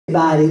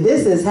Everybody,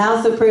 this is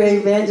House of Prayer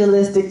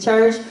Evangelistic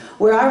Church,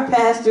 where our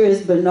pastor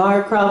is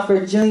Bernard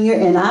Crawford Jr.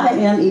 and I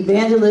am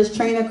Evangelist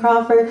Trina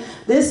Crawford.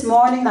 This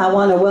morning, I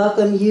want to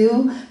welcome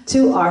you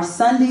to our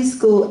Sunday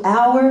School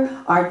Hour.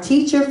 Our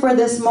teacher for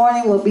this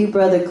morning will be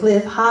Brother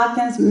Cliff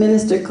Hawkins,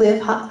 Minister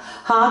Cliff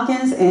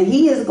Hawkins, and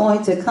he is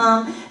going to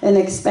come and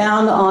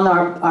expound on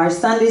our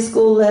Sunday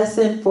School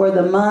lesson for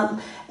the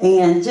month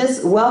and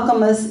just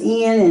welcome us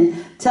in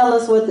and tell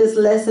us what this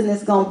lesson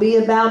is going to be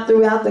about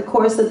throughout the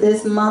course of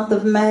this month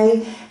of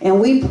May.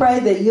 And we pray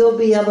that you'll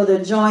be able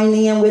to join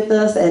in with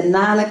us at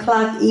 9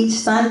 o'clock each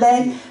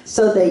Sunday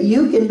so that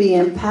you can be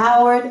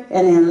empowered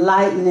and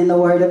enlightened in the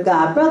Word of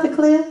God. Brother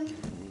Cliff?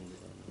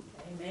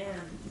 Amen.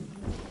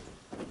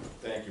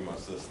 Thank you, my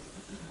sister.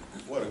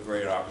 What a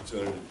great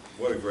opportunity.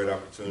 What a great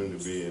opportunity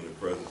to be in the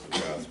presence of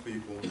God's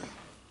people.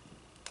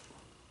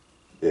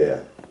 Yeah.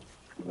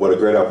 What a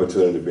great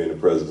opportunity to be in the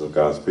presence of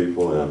God's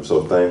people, and I'm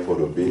so thankful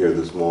to be here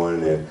this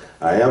morning. And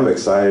I am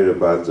excited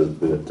about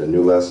the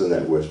new lesson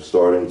that we're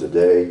starting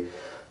today.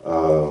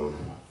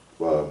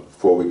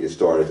 Before we get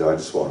started, I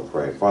just want to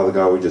pray. Father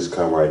God, we just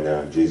come right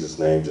now in Jesus'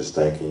 name, just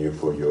thanking you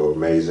for your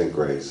amazing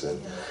grace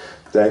and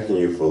thanking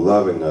you for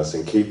loving us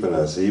and keeping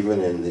us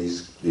even in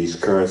these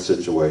current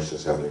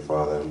situations, Heavenly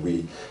Father. And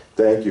we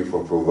thank you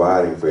for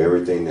providing for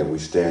everything that we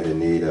stand in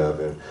need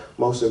of. And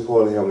most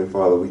importantly, Heavenly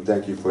Father, we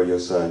thank you for your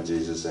Son,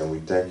 Jesus, and we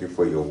thank you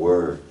for your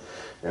word.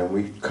 And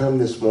we come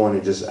this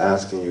morning just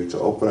asking you to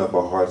open up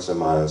our hearts and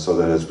minds so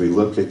that as we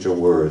look at your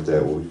word,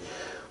 that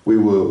we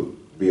will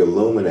be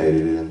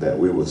illuminated and that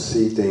we will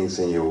see things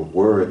in your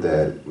word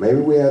that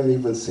maybe we haven't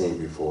even seen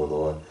before,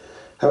 Lord.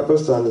 Help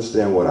us to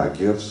understand what our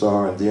gifts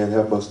are, and then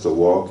help us to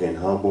walk in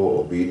humble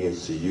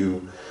obedience to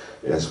you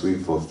as we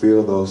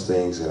fulfill those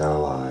things in our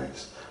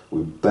lives.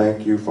 We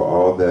thank you for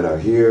all that are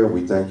here.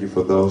 We thank you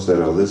for those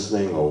that are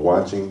listening or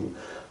watching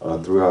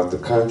throughout the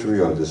country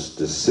or this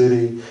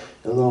city.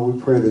 And Lord,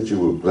 we pray that you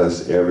will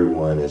bless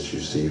everyone as you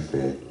see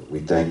fit. We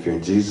thank you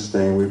in Jesus'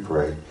 name we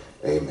pray.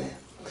 Amen.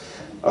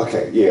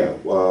 Okay, yeah.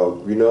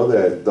 We know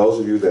that those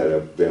of you that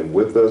have been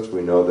with us,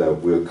 we know that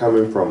we're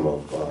coming from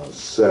a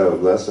set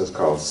of lessons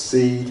called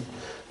SEED,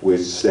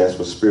 which stands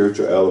for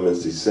Spiritual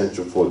Elements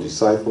Essential for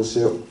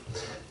Discipleship.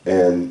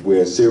 And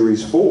we're in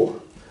Series 4.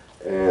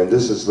 And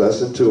this is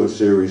lesson 2 of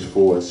series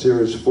 4. And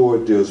series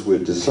 4 deals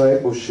with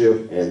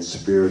discipleship and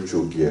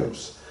spiritual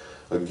gifts.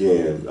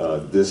 Again,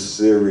 this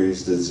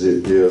series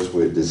deals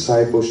with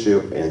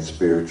discipleship and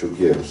spiritual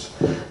gifts.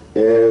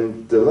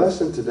 And the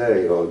lesson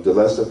today, or the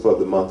lesson for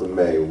the month of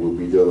May, we'll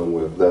be dealing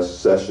with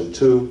session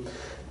 2.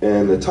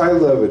 And the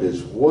title of it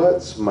is,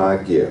 What's My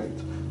Gift?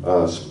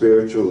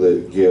 Spiritual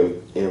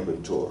Gift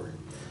Inventory.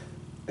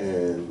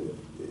 And,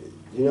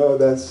 you know,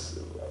 that's...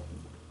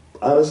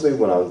 Honestly,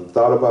 when I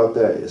thought about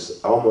that,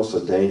 it's almost a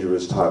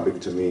dangerous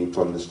topic to me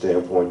from the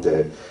standpoint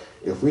that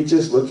if we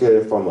just look at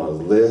it from a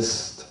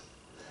list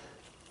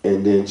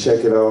and then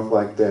check it off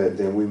like that,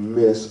 then we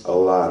miss a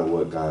lot of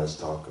what God is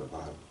talking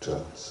about to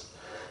us.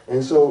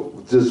 And so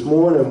this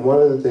morning,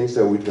 one of the things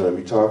that we're going to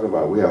be talking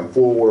about, we have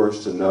 4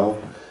 words to know.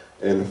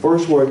 And the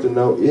first word to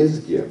know is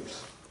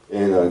gifts.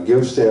 And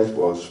gift stands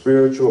for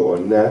spiritual or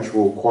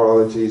natural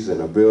qualities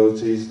and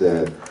abilities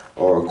that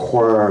are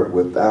acquired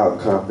without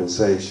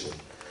compensation.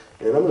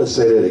 And I'm going to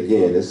say that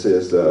again. It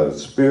says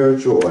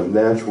spiritual or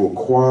natural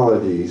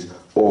qualities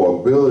or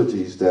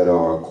abilities that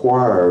are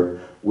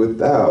acquired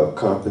without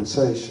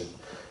compensation.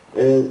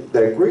 And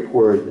that Greek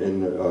word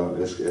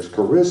is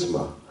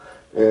charisma,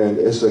 and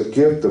it's a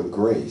gift of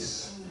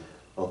grace.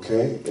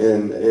 Okay?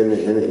 And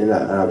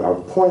I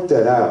point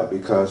that out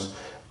because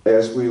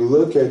as we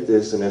look at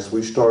this and as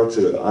we start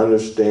to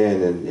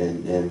understand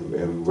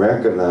and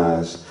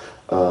recognize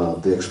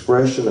the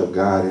expression of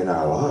God in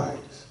our lives,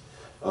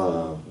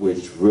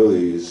 which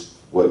really is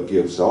what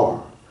gifts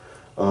are.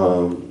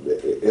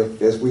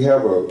 As we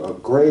have a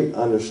great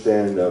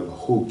understanding of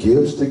who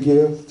gives the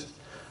gift,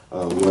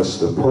 what's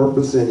the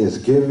purpose in his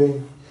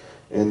giving,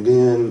 and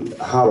then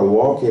how to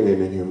walk in it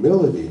in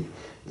humility,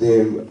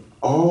 then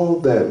all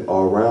that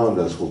around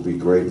us will be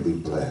greatly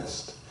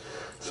blessed.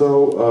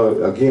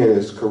 So again,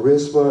 it's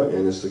charisma,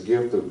 and it's the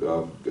gift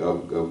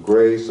of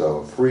grace,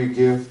 a free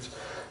gift.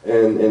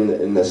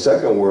 And the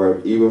second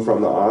word, even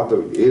from the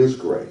author, is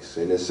grace.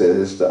 And it says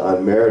it's the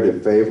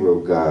unmerited favor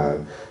of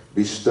God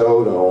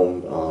bestowed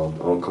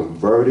on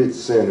converted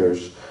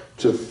sinners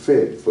to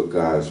fit for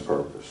God's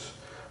purpose.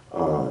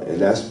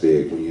 And that's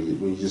big. When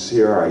you just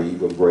hear how he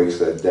even breaks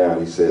that down,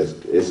 he says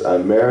it's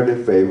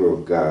unmerited favor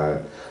of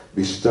God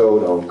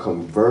bestowed on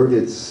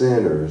converted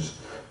sinners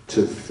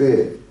to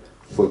fit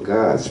for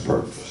God's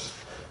purpose.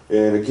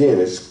 And again,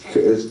 it's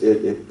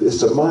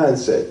a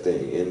mindset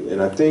thing,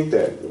 and I think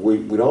that we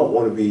don't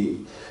want to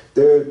be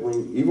there.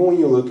 Even when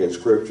you look at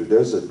Scripture,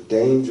 there's a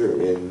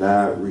danger in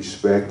not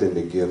respecting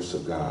the gifts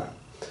of God.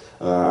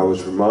 I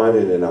was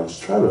reminded, and I was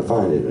trying to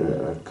find it,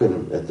 and I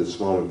couldn't at this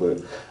moment,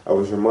 but I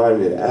was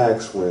reminded in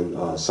Acts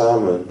when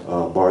Simon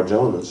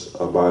Bar-Jonas,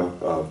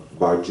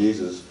 Bar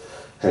Jesus,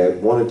 had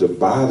wanted to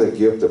buy the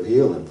gift of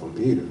healing from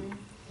Peter.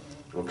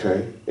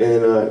 Okay,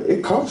 and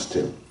it cost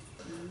him.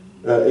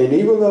 And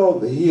even though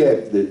he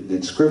had,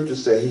 the scripture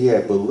said he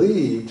had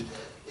believed,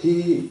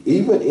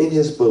 even in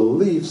his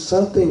belief,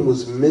 something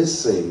was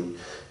missing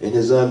in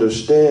his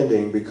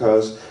understanding,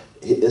 because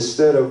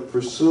instead of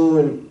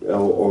pursuing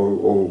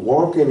or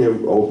walking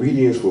in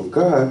obedience with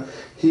God,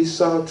 he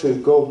sought to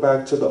go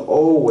back to the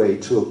old way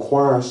to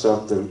acquire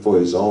something for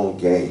his own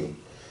gain,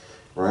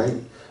 right?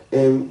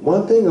 And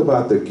one thing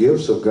about the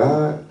gifts of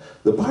God,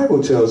 the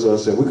Bible tells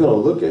us, and we're going to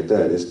look at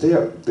that, is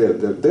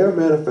their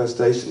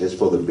manifestation is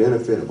for the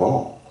benefit of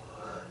all.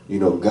 You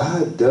know,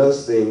 God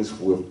does things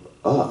with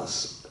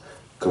us,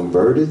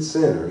 converted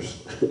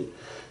sinners,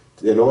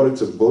 in order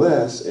to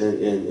bless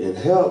and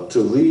help to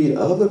lead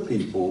other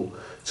people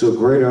to a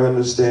greater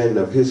understanding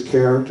of his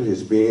character,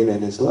 his being,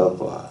 and his love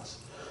for us.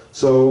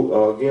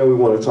 So again, we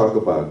want to talk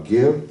about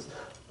gift,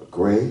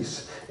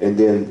 grace, and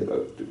then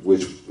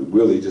which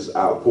really just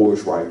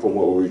outpours right from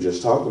what we were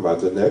just talking about.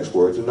 The next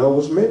word to know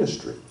was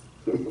ministry.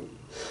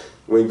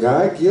 When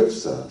God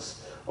gives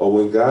us, or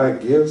when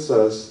God gives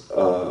us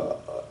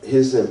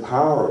his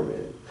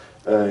empowerment,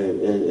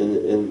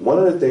 and one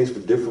of the things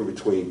different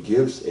between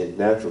gifts and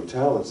natural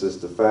talents is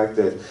the fact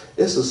that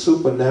it's a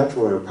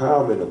supernatural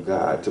empowerment of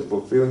God to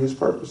fulfill his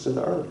purpose in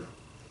the earth.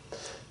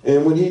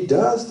 And when he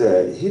does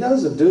that, he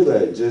doesn't do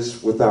that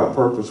just without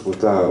purpose,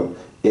 without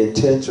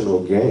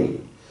intentional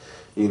gain.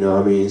 You know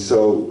what I mean?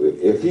 So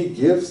if he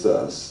gives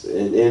us,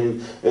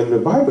 and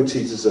the Bible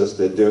teaches us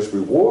that there's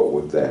reward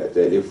with that,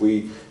 that if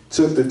we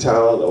took the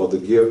talent or the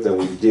gift and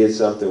we did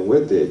something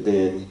with it,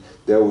 then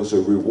there was a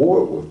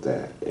reward with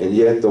that. And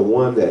yet the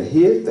one that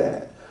hid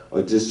that,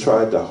 or just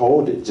tried to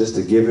hold it, just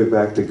to give it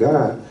back to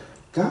God,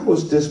 God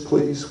was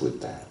displeased with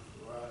that.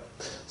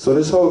 So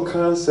this whole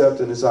concept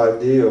and this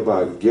idea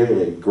about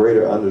getting a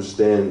greater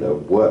understanding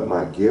of what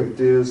my gift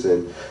is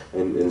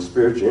and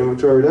spiritual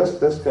inventory,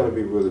 that's going to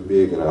be really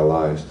big in our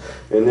lives.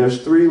 And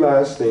there's three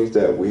last things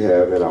that we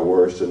have in our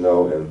words to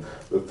know. And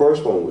the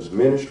first one was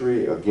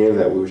ministry, again,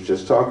 that we was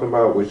just talking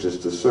about, which is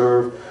to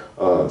serve,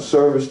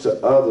 service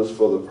to others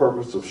for the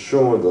purpose of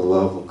showing the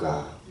love of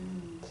God.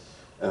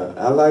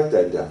 I like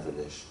that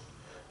definition,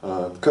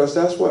 because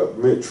that's what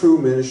true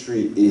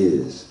ministry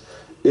is.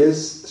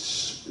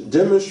 It's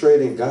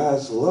demonstrating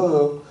God's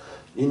love,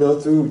 you know,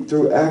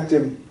 through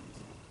active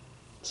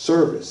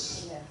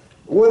service,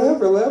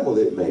 whatever level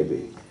it may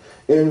be.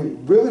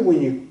 And really,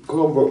 when you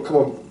go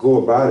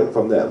about it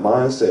from that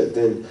mindset,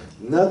 then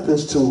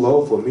nothing's too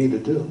low for me to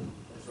do.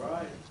 That's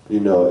right. You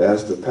know,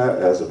 as a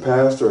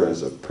pastor,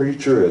 as a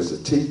preacher, as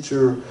a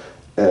teacher,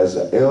 as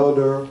an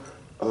elder,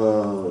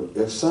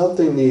 if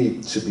something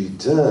needs to be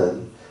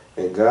done,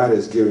 and God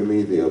has given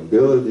me the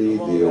ability,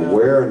 the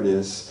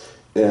awareness,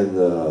 and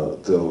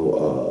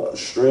the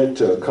strength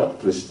to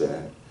accomplish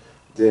that,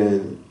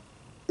 then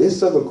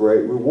it's of a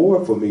great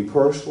reward for me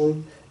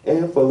personally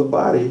and for the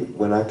body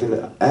when I can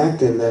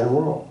act in that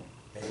role.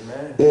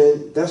 Amen.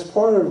 And that's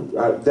part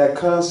of that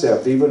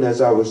concept, even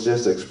as I was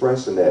just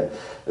expressing that.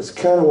 It's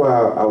kind of why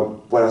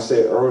what I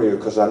said earlier,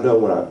 because I know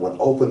when I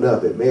opened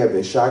up, it may have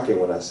been shocking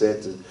when I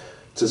said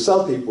to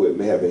some people, it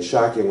may have been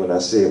shocking when I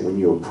said when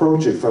you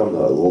approach it from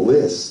the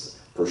list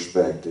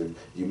perspective,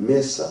 you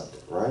miss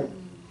something, right?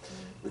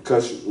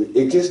 Because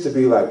it gets to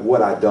be like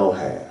what I don't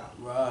have.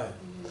 Right.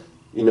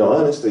 You know,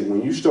 honestly,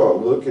 when you start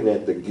looking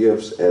at the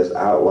gifts as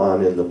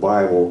outlined in the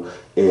Bible,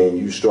 and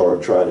you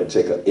start trying to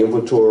take an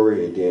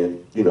inventory and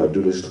then, you know,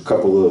 do this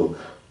couple little,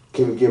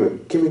 can we give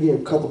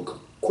a couple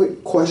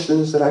quick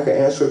questions that I can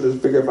answer to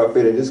figure if I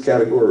fit in this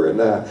category or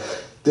not,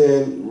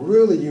 then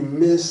really you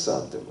miss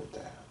something with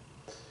that.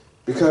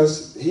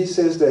 Because he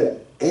says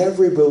that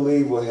every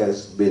believer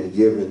has been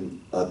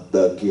given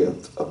the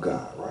gift of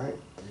God, right?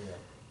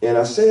 And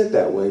I say it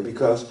that way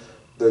because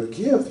the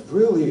gift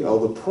really, or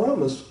the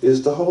promise,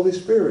 is the Holy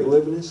Spirit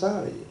living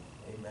inside of you.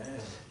 Amen.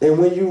 And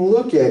when you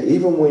look at,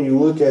 even when you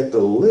look at the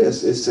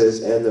list, it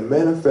says, and the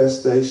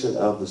manifestation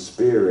of the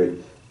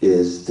Spirit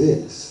is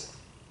this.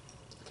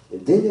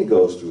 And then it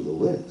goes through the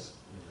list.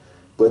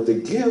 But the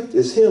gift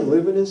is him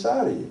living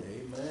inside of you.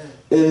 Amen.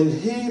 And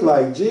he,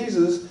 like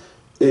Jesus,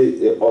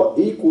 are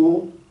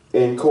equal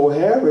and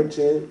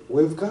cohabitant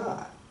with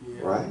God.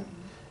 Yeah. Right?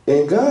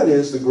 And God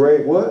is the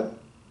great what?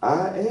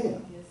 I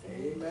am.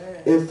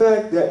 Amen. In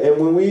fact,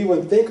 and when we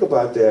even think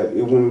about that,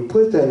 when we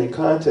put that in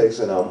context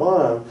in our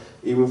mind,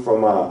 even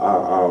from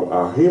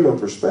our human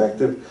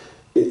perspective,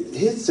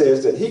 it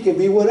says that he can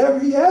be whatever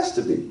he has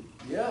to be.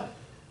 Yeah.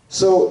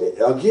 So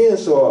again,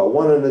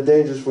 one of the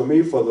dangers for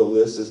me for the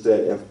list is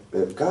that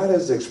if God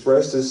has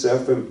expressed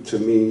himself to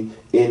me,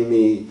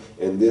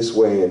 in this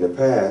way in the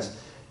past,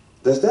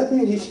 does that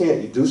mean he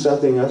can't do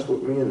something else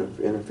with me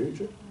in the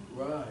future?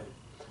 Right.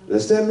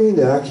 Does that mean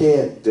that I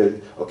can't,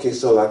 okay,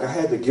 so like I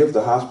had the gift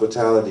of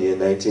hospitality in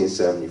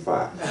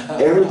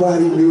 1975.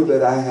 Everybody knew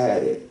that I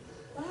had it,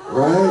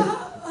 right?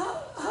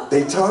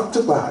 They talked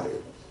about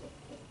it,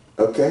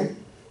 okay?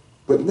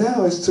 But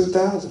now it's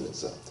 2000 and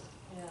something.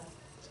 Yeah.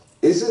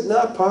 Is it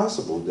not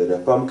possible that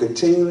if I'm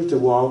continuing to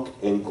walk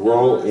and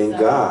grow in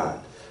God,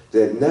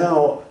 that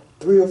now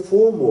 3 or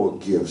 4 more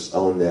gifts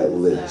on that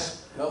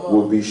list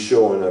will be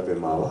showing up in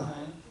my life?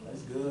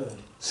 That's good.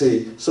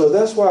 See, so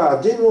that's why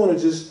I didn't want to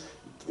just,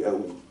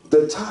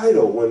 the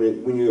title,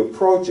 when you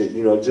approach it,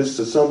 you know, just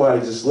to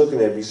somebody just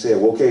looking at me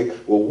saying, okay,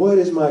 well, what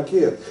is my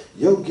gift?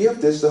 Your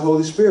gift is the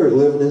Holy Spirit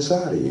living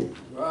inside of you.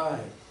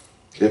 Right.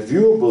 If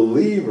you're a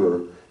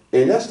believer,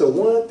 and that's the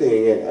one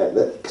thing,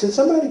 and can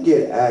somebody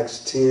get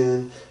Acts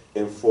 10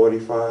 and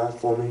 45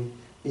 for me?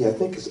 Yeah, I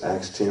think it's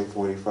Acts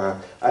 10:45.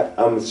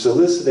 I'm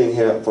soliciting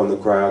help from the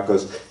crowd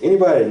because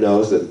anybody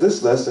knows that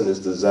this lesson is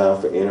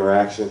designed for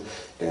interaction,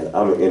 and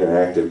I'm an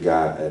interactive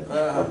guy, and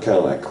I'm kind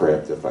of like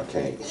cramped if I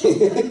can't.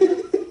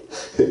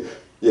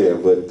 Yeah,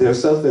 but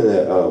there's something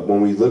that when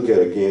we look at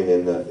again,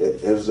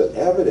 it was an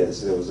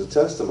evidence, it was a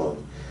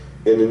testimony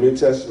in the New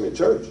Testament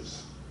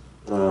churches.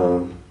 It's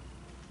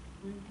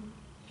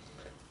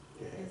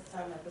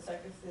talking about the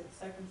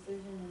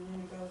circumcision, and then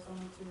it goes on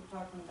to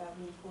talking about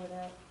being poured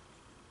out.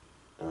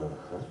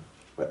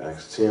 But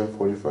Acts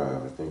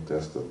 10:45, I think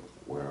that's the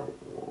where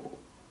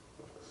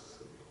let's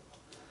see.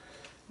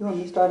 You want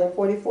me to start at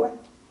 44?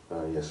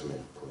 Yes,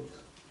 ma'am, please.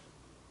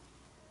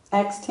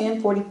 Acts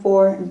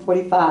 10:44 and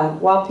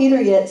 45. While Peter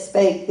yet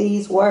spake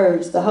these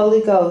words, the Holy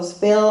Ghost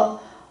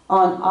fell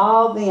on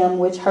all them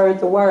which heard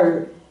the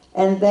word.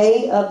 And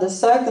they of the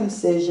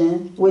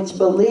circumcision which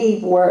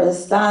believed were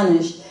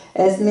astonished,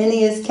 as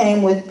many as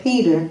came with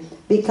Peter,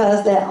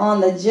 because that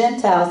on the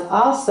Gentiles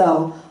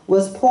also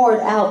was poured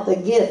out the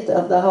gift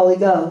of the Holy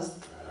Ghost.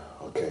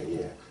 Okay,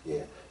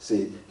 yeah.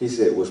 See, he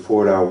said was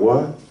poured out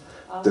what?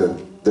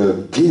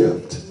 The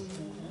gift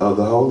of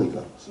the Holy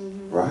Ghost,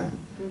 right?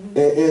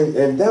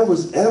 And that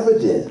was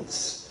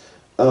evidence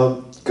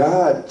of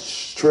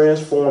God's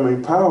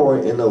transforming power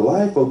in the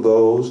life of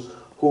those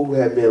who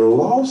had been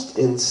lost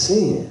in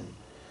sin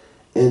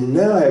and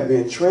now have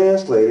been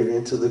translated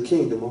into the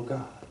kingdom of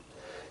God.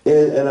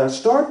 And I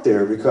start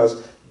there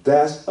because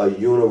that's a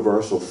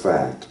universal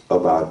fact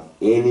about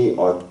any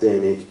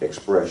authentic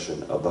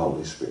expression of the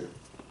Holy Spirit.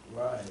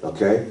 Right.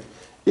 Okay?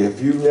 If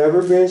you've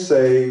never been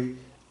saved,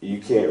 you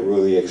can't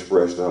really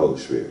express the Holy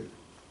Spirit.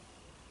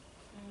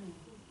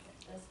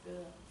 That's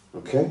good.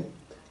 Okay?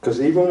 Because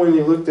even when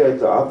you looked at,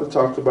 the author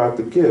talked about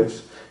the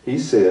gifts, he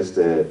says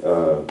that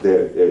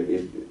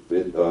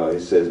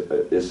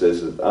it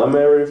says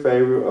unmerited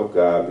favor of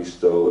God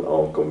bestowed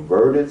on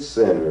converted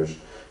sinners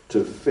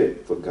to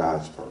fit for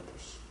God's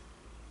purpose.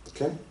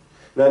 Okay?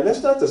 Now,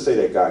 that's not to say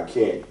that God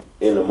can't,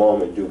 in a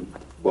moment, do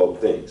both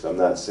things. I'm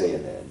not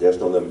saying that. There's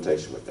no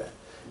limitation with that.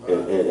 Right.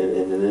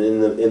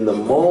 And in the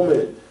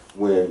moment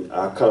when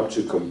I come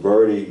to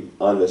converting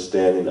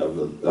understanding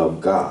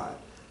of God,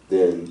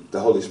 then the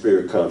Holy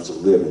Spirit comes to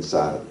live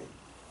inside of me.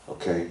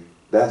 Okay?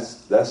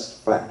 That's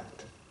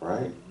fact,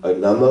 right?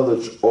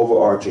 Another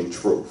overarching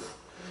truth.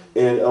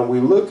 And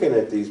we're looking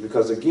at these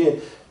because,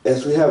 again,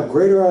 as we have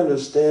greater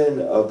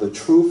understanding of the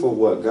truth of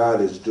what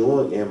God is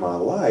doing in my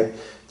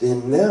life,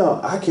 then now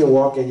I can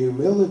walk in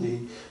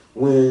humility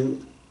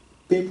when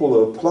people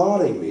are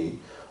applauding me,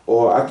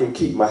 or I can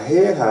keep my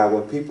head high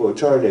when people are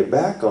turning their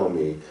back on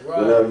me,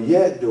 when I'm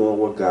yet doing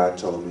what God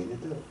told me to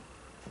do.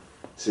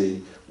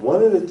 See,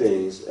 one of the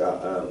things,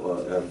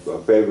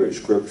 a favorite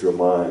scripture of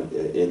mine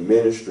in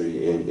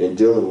ministry, in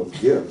dealing with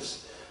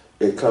gifts,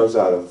 it comes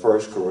out of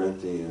 1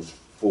 Corinthians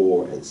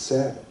 4 and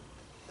 7.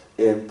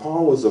 And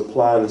Paul was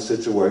applying a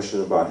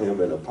situation about him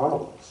and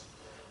Apollos.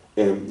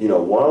 And, you know,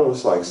 one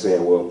was like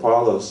saying, well,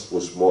 Apollos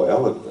was more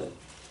eloquent.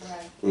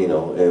 Right. You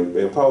know,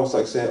 and Paul was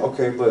like saying,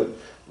 okay, but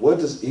what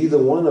does either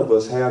one of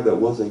us have that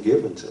wasn't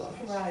given to us?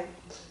 Right.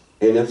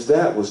 And if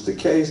that was the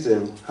case,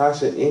 then how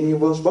should any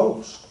of us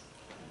boast?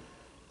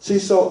 See,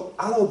 so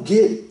I don't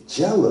get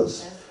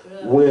jealous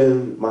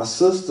when my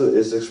sister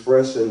is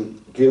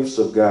expressing gifts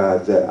of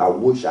God that I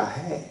wish I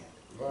had.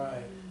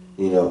 Right.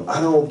 You know, I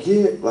don't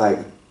get like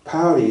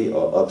pouty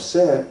or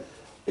upset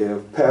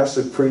if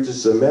pastor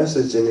preaches a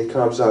message and it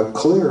comes out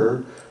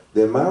clearer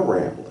than my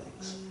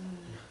ramblings.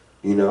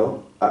 You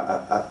know,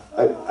 I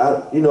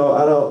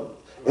don't.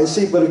 And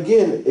see, but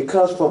again, it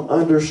comes from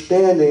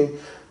understanding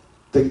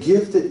the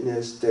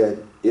giftedness that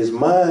is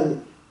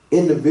mine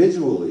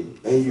individually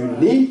and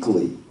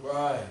uniquely.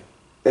 Right.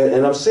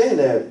 And I'm saying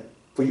that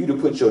for you to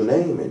put your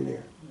name in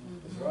there.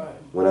 That's right.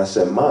 When I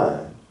said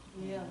mine.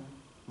 Yeah.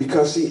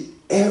 Because see,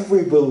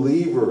 every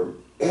believer,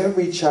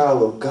 every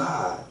child of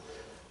God,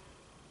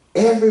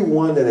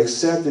 everyone that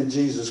accepted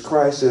Jesus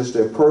Christ as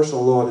their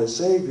personal Lord and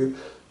Savior,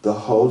 the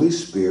Holy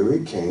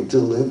Spirit came to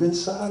live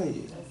inside of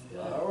you.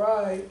 All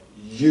right.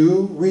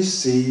 You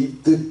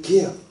receive the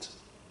gift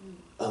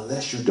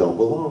unless you don't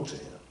belong to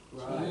Him.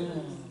 Right.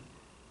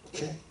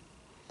 Okay?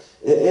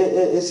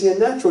 And see, a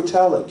natural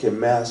talent can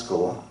mask a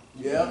lot.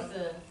 Yeah.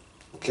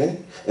 Okay?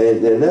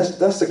 And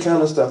that's the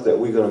kind of stuff that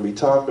we're going to be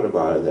talking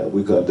about and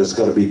that's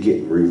going to be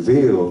getting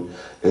revealed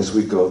as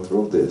we go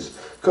through this.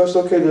 Because,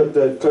 okay,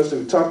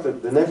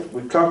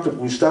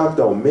 we stopped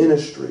on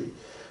ministry.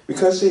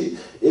 Because, see,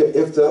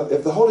 if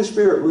the Holy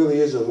Spirit really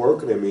isn't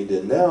working in me,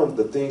 then now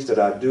the things that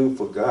I do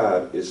for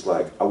God, it's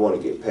like I want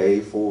to get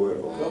paid for it.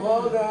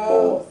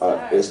 Or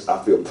I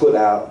feel put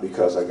out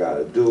because I got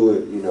to do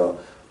it, you know.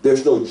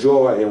 There's no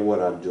joy in what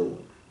I'm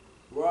doing.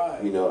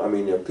 Right. You know, I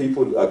mean, if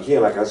people,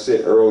 again, like I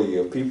said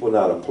earlier, if people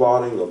not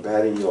applauding or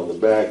patting you on the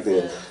back,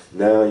 then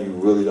now you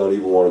really don't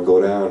even want to go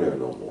down there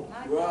no more.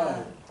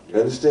 Right. You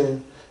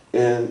understand?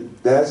 And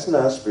that's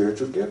not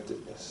spiritual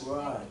giftedness.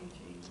 Right.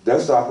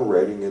 That's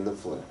operating in the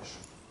flesh.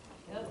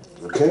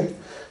 Okay?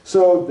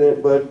 So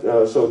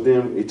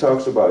then he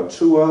talks about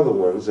two other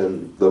ones,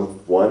 and the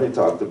one he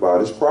talked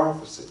about is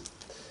prophecy.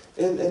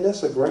 And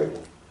that's a great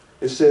one.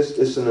 It says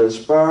it's an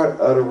inspired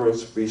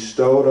utterance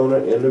bestowed on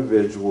an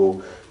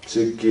individual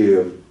to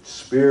give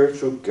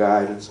spiritual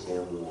guidance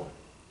and warning.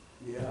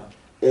 Yeah.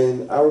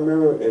 And I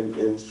remember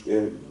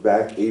in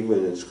back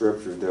even in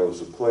Scripture, there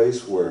was a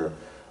place where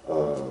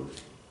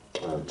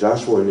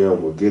Joshua and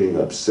them were getting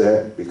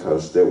upset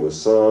because there were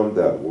some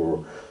that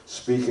were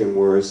speaking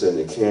words in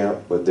the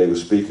camp, but they were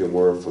speaking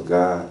word for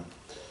God,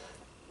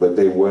 but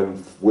they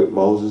weren't with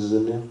Moses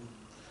in them.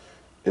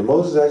 And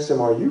Moses asked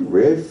him, "Are you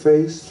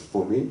red-faced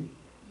for me?"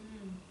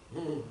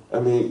 I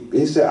mean,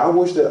 he said, "I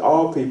wish that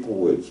all people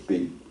would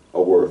speak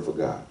a word for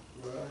God."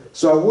 Right.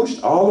 So I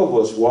wish all of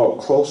us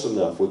walked close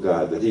enough with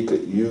God that he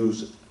could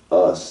use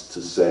us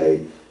to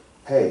say,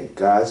 "Hey,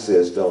 God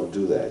says don't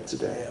do that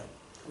today."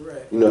 Yeah.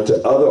 Right. You know,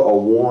 to utter a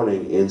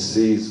warning in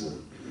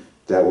season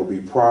that would be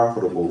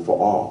profitable for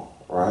all,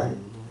 right?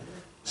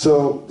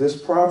 So this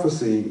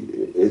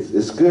prophecy,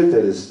 it's good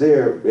that it's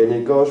there, and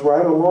it goes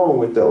right along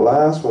with the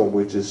last one,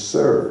 which is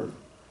serve,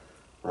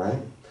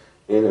 right?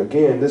 And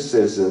again, this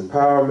says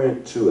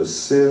empowerment to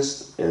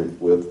assist and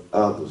with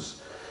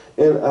others.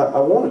 And I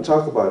want to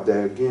talk about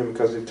that again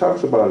because it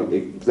talks about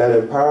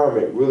that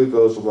empowerment really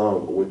goes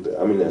along with,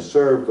 that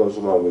serve goes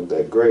along with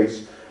that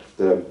grace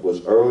that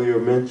was earlier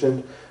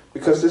mentioned,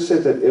 because it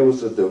said that it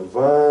was a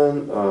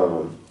divine,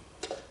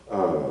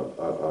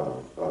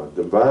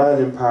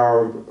 divinely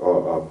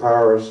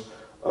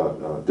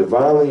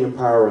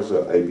empowers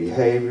a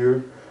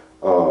behavior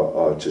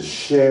to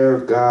share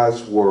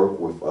God's work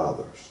with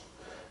others.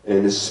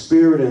 And the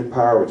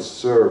Spirit-empowered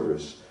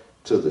service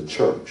to the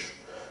church.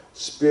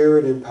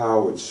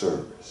 Spirit-empowered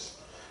service.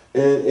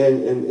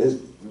 And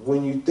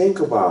when you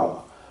think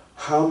about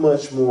how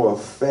much more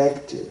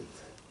effective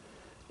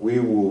we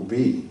will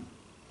be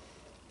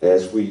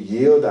as we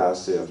yield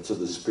ourselves to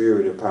the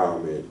Spirit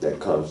empowerment that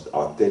comes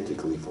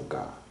authentically from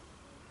God.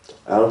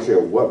 I don't care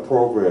what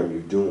program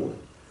you're doing.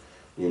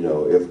 You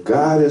know, if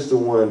God is the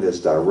one that's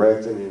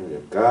directing it,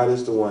 if God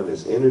is the one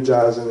that's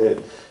energizing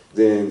it,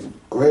 then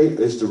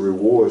great is the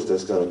rewards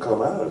that's going to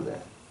come out of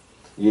that.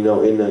 You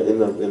know, in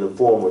the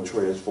form of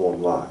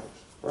transformed lives,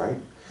 right?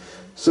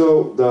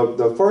 So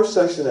the first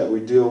section that we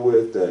deal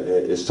with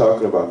is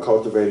talking about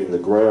cultivating the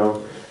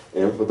ground.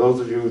 And for those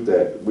of you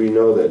that we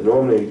know that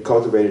normally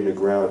cultivating the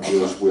ground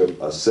deals with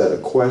a set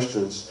of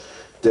questions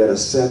that are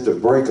set to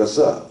break us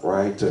up,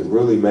 right? To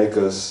really make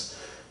us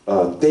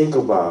think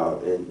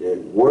about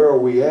and where are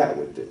we at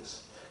with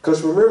this?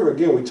 Because remember,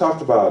 again, we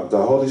talked about the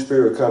Holy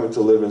Spirit coming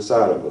to live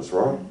inside of us,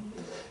 right?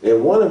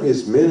 And one of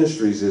his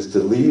ministries is to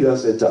lead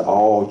us into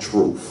all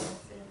truth.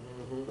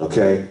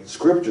 Okay?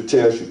 Scripture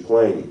tells you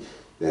plainly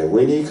that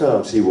when he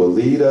comes, he will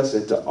lead us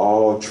into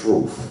all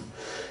truth.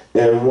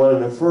 And one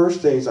of the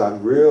first things I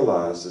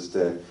realized is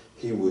that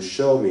he will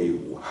show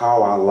me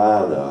how I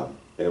line up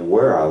and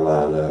where I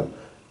line up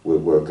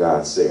with where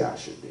God say I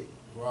should be.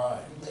 Right.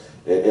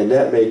 And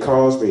that may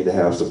cause me to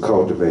have some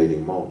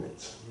cultivating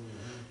moments.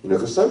 You know,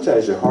 because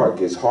sometimes your heart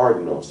gets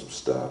hardened on some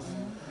stuff.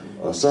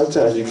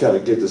 Sometimes you kind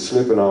of get to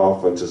slipping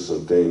off into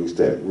some things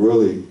that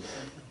really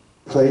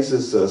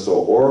places us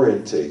or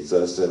orientates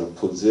us in a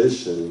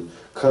position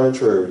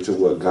contrary to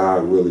what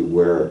God really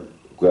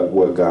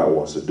what God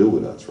wants to do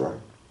with us, right?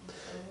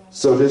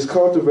 So this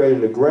cultivating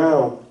the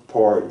ground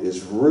part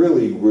is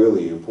really,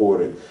 really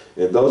important.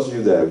 And those of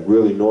you that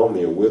really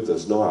normally are with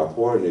us know how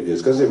important it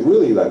is, because it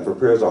really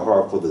prepares our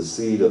heart for the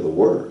seed of the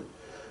word.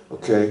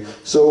 Okay,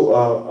 so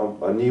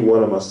I need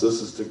one of my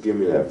sisters to give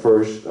me that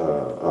first.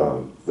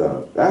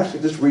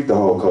 Actually, just read the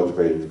whole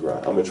cultivating the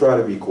ground. I'm going to try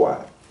to be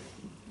quiet.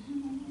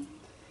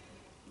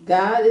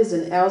 God is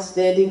an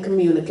outstanding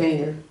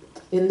communicator.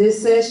 In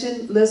this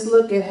session, let's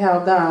look at how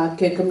God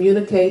can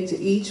communicate to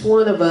each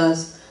one of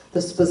us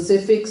the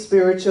specific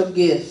spiritual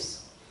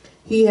gifts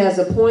he has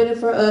appointed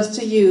for us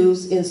to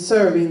use in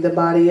serving the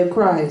body of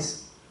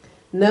Christ.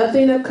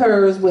 Nothing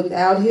occurs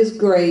without his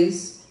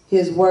grace,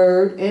 his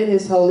word, and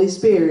his Holy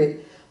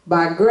Spirit.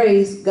 By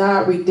grace,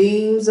 God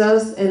redeems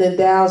us and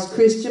endows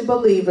Christian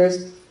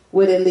believers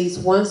with at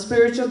least one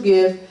spiritual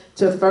gift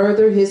to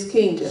further his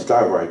kingdom.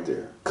 Stop right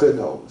there.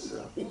 Couldn't hold myself.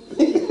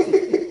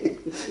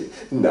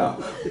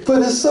 No,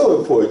 but it's so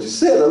important. You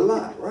said a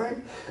lot, right?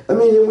 I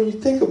mean, and when you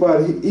think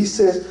about it, he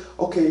says,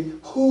 okay,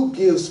 who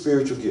gives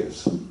spiritual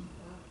gifts?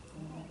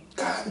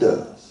 God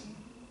does.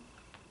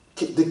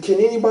 Can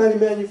anybody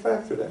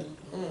manufacture that?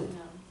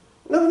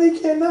 No, they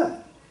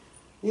cannot.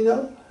 You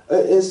know?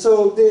 And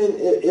so then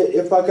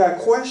if I got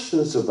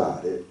questions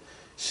about it,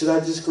 should I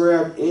just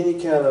grab any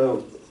kind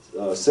of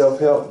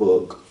self-help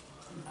book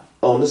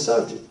on the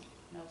subject?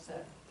 No,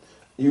 sir.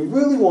 You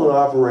really want to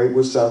operate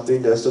with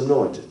something that's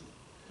anointed.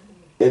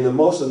 And the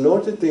most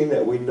anointed thing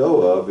that we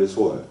know of is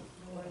what?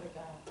 The Word of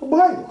God. The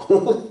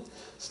Bible.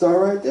 Start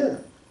right there.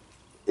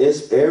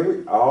 It's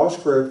all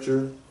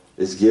scripture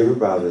is given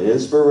by the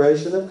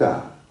inspiration of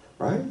God,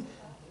 right?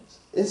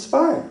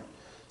 Inspired.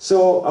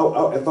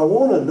 So if I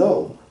want to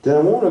know, then I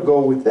want to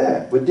go with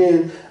that. But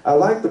then I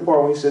like the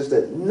part when he says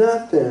that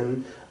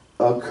nothing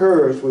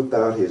occurs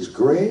without his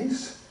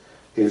grace,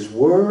 his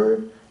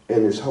word,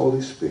 and his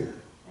Holy Spirit.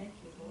 Thank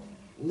you, Lord.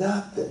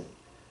 Nothing.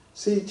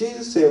 See,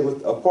 Jesus said,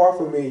 apart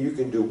from me, you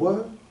can do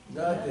what?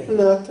 Nothing.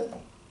 Nothing.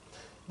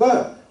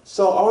 But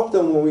so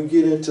often when we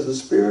get into the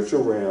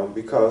spiritual realm,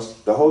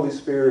 because the Holy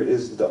Spirit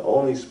is the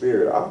only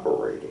spirit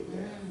operating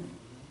there.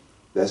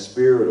 That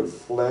spirit of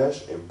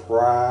flesh and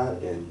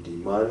pride and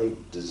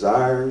demonic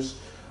desires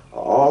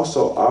are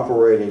also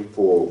operating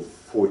for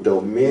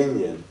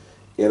dominion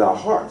in our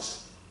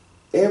hearts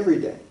every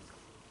day,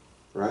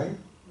 right?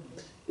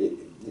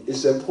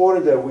 It's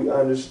important that we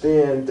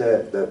understand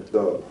that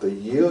the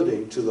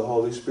yielding to the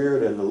Holy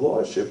Spirit and the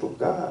lordship of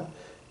God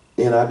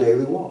in our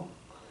daily walk.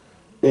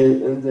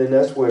 And then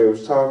that's what it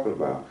was talking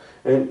about.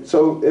 And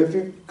so if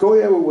you go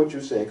ahead with what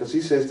you're saying, because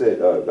he says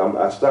that,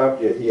 I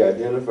stopped yet, he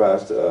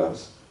identifies to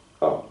us.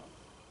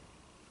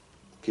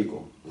 Keep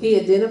going. He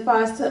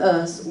identifies to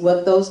us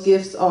what those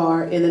gifts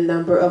are in a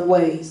number of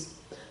ways.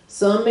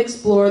 Some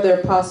explore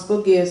their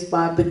possible gifts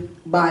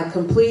by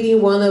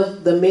completing one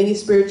of the many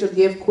spiritual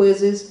gift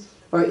quizzes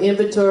or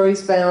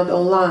inventories found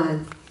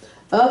online.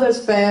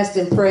 Others fast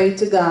and pray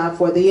to God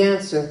for the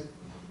answer.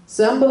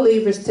 Some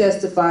believers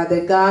testify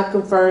that God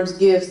confirms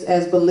gifts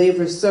as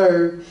believers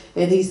serve,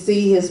 and he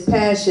sees his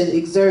passion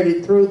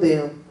exerted through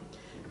them.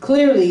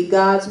 Clearly,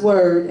 God's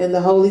Word and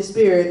the Holy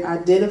Spirit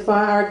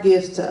identify our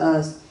gifts to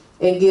us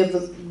and give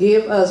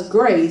us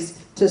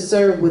grace to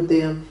serve with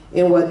them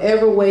in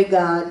whatever way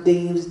God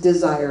deems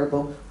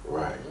desirable.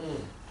 Right.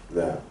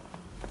 Now,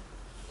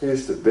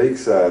 here's the big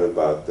side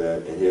about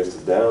that, and here's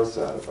the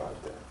downside about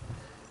that.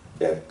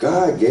 If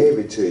God gave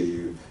it to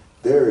you,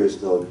 there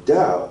is no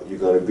doubt you're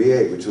going to be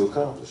able to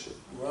accomplish it.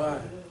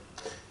 Right.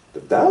 The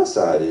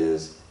downside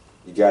is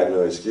you got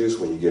no excuse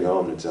when you get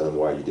home to tell them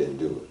why you didn't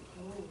do it.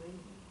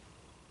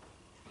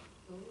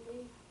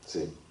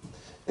 See?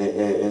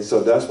 And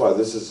so that's why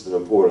this is an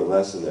important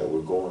lesson that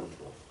we're going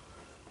through.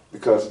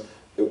 Because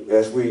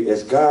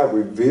as God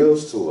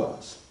reveals to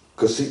us,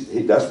 because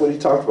that's what he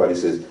talks about. He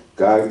says,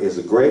 God is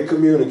a great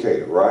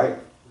communicator, right?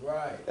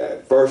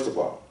 Right. First of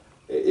all,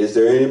 is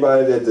there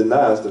anybody that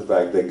denies the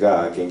fact that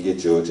God can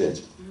get your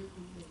attention?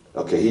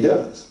 Okay, he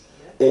does.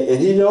 And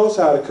he knows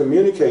how to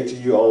communicate to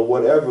you on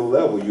whatever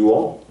level you're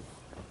on.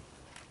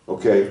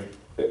 Okay?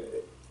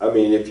 I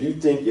mean, if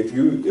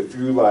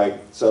you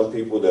like some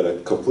people that are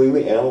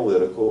completely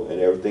analytical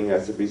and everything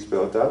has to be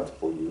spelled out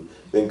for you,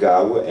 then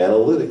God will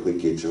analytically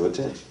get your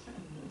attention.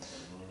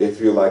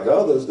 If you're like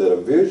others that are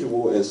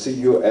visual and see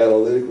you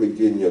analytically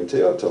getting your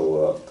tail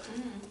toe up,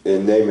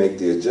 and they make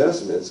the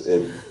adjustments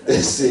and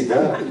see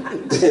God,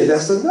 then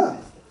that's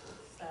enough.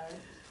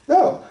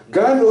 No,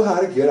 God knows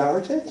how to get our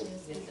attention.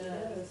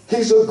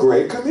 He's a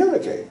great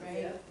communicator.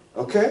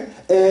 Okay?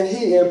 And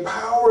he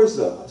empowers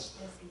us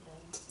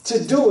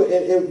to do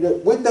it.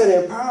 And with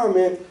that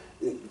empowerment,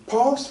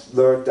 Paul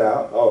learned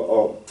out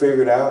or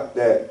figured out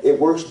that it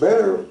works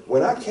better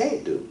when I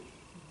can't do.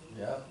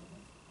 Yeah.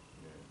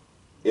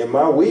 In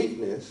my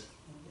weakness,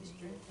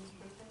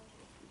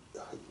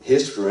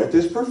 his strength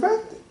is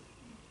perfected.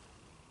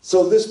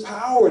 So this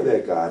power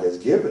that God has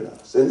given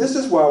us, and this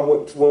is why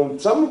when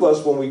some of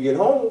us, when we get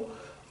home,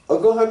 are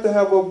going to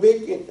have a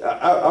big,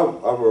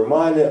 I'm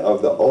reminded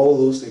of the old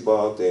Lucy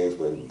Ball things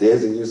when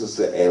Desi used to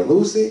say, and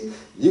Lucy,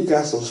 you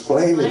got some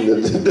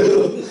splaining to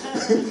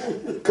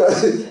do.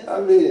 Because, I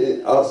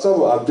mean,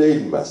 I'm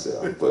dating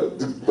myself,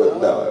 but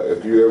no,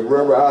 if you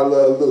remember I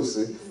Love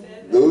Lucy,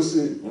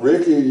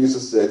 Ricky used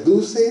to say,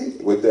 Lucy,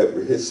 with that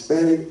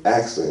Hispanic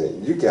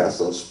accent, you got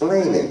some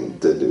splaining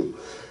to do.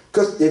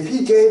 Because if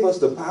he gave us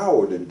the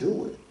power to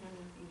do it,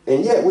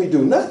 and yet we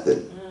do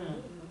nothing,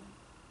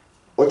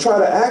 or try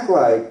to act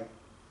like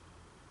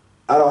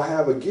I don't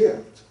have a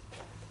gift,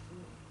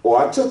 or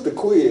I took the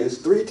quiz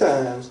 3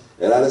 times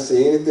and I didn't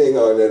see anything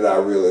on it that I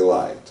really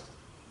liked.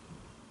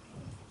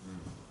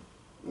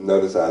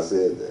 Notice how I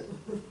said that.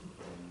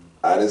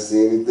 I didn't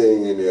see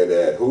anything in there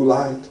that who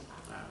liked,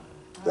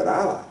 that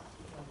I liked.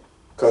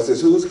 Because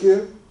it's whose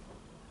gift?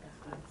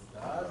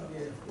 God's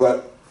gift.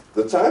 But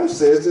the Title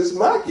says it's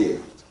my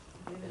gift.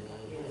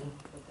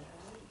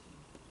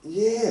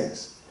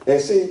 Yes.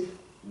 And see,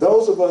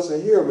 those of us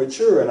in here are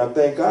mature, and I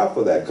thank God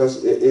for that,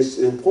 because it's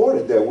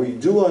important that we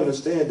do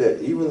understand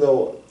that even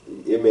though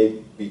it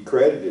may be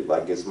credited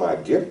like it's my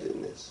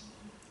giftedness,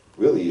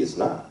 really it's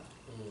not.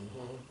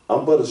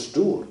 I'm but a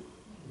steward.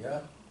 Yeah.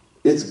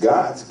 It's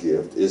God's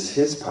gift. It's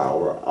his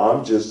power.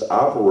 I'm just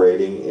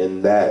operating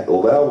in that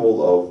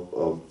level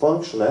of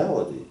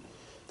functionality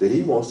that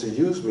he wants to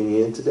use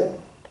me in today.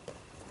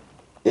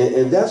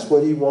 And that's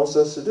what he wants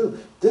us to do.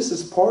 This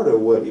is part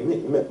of what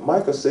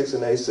Micah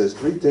 6:8 says,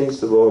 3 things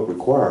the Lord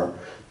require: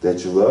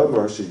 that you love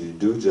mercy, you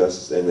do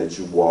justice, and that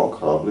you walk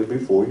humbly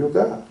before your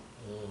God.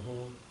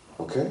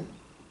 Okay?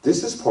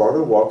 This is part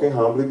of walking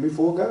humbly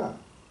before God.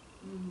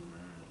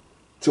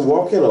 to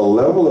walk in a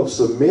level of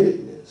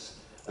submittedness.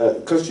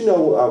 Because, I'm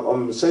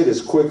going to say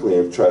this quickly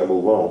and try to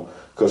move on,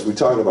 because we're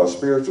talking about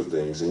spiritual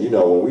things. And,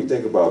 when we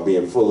think about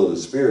being full of the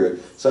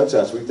Spirit,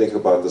 sometimes we think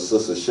about the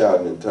sister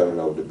shouting and turning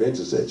over the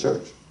benches at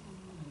church,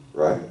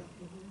 right?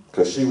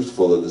 Because she was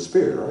full of the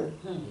Spirit,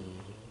 right?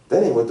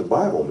 That ain't what the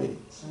Bible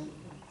means.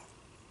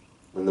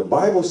 When the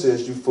Bible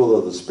says you're full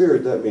of the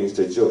Spirit, that means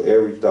that your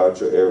every thought,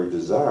 your every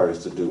desire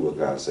is to do what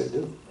God say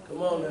do.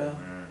 Come on now.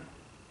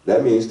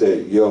 That means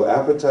that your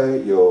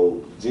appetite,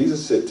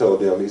 Jesus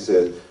told them, he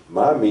said,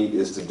 my meat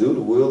is to do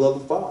the will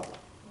of the Father.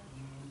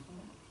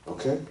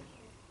 Okay?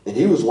 And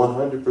he was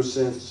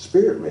 100%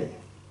 spirit man.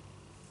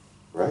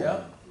 Right?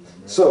 Yeah.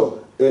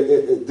 So,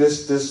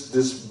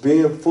 this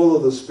being full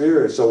of the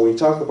Spirit, so when we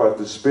talk about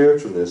the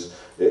spiritualness,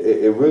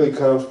 it really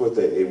comes with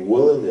a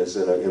willingness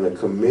and a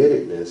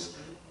committedness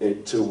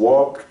to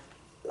walk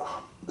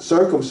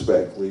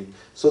circumspectly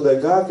so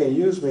that God can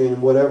use me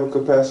in whatever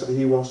capacity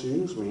he wants to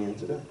use me in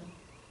today.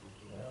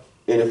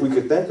 And if we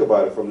could think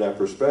about it from that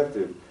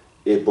perspective,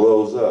 it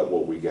blows up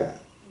what we got.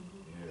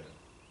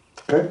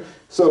 Okay?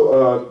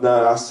 So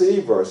now our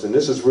seed verse, and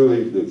this is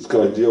really, it's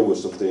going to deal with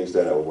some things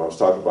that I was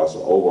talking about,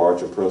 some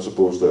overarching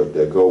principles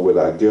that go with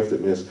our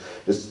giftedness.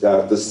 It's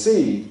the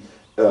seed,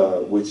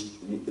 which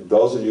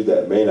those of you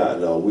that may not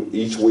know,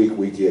 each week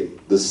we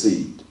get the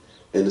seed.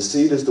 And the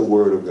seed is the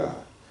Word of God.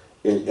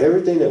 And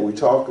everything that we're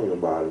talking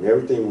about and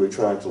everything we're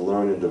trying to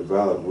learn and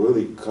develop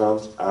really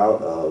comes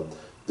out of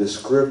the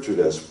scripture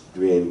that's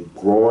been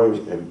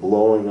growing and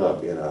blowing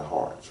up in our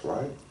hearts,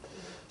 right?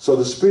 So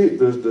the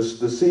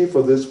seed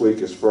for this week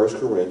is 1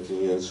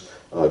 Corinthians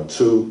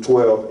 2,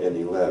 12 and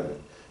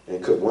 11.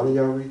 And could one of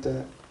y'all read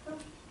that?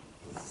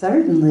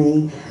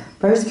 Certainly.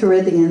 1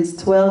 Corinthians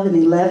 12 and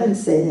 11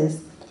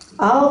 says,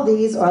 all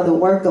these are the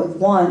work of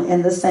one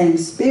and the same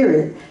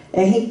Spirit,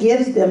 and he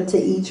gives them to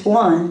each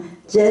one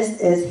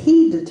just as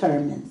he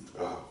determines.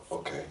 Oh,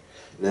 okay.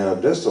 Now,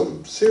 there's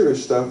some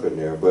serious stuff in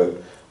there,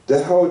 but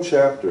that whole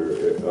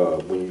chapter,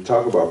 when you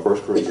talk about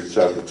 1 Corinthians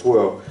chapter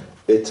 12,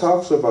 it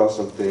talks about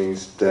some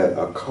things that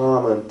are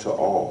common to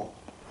all.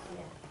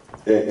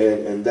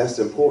 And that's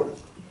important.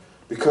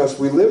 Because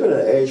we live in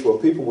an age where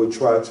people would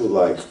try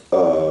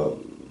to,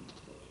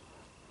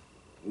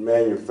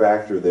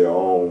 manufacture their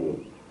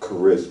own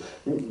charisma.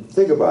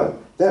 Think about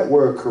it. That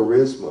word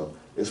charisma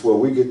is where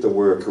we get the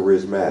word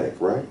charismatic,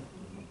 right?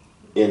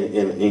 In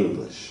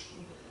English.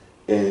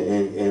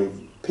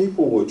 And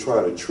people would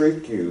try to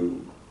trick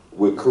you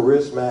with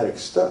charismatic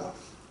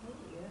stuff.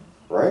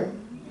 Right?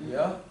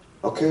 Yeah.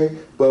 Okay?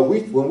 But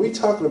when we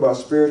talking about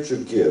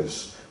spiritual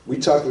gifts, we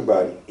talking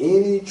about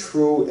any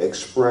true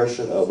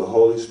expression of the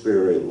Holy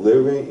Spirit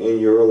living in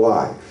your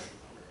life.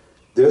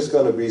 There's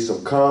going to be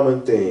some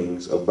common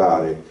things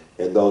about it,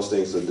 and those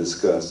things are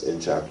discussed in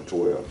chapter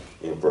 12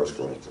 in 1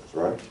 Corinthians,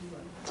 right?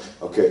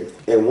 Okay,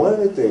 and one of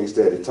the things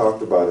that it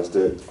talked about is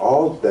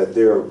that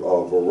there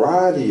are a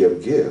variety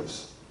of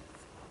gifts,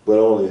 but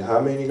only how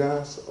many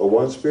guys? Or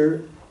one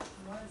Spirit?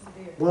 One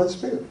Spirit. One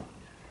Spirit.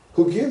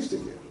 Who gives the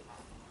gift?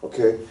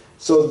 Okay,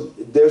 so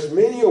there's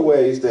many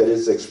ways that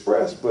it's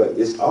expressed, but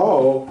it's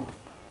all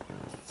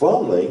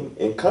funneling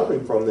and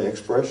coming from the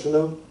expression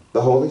of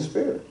the Holy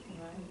Spirit.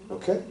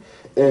 Okay,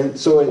 and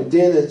so in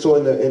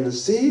the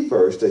seed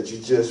verse that you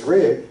just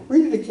read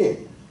it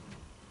again.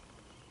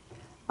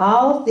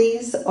 All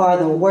these are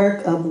the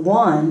work of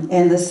one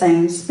and the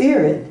same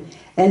Spirit,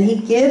 and he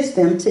gives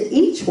them to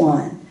each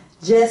one,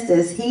 just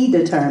as he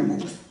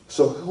determines.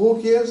 So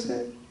who gives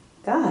it?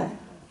 God.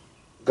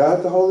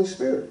 God the Holy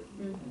Spirit.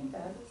 Mm-hmm.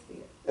 God the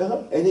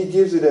Spirit. And he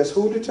gives it as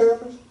who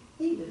determines?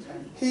 He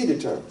determines. He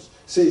determines.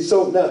 See,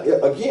 so now,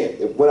 again,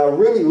 when I'm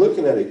really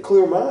looking at it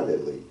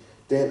clear-mindedly,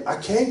 then I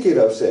can't get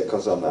upset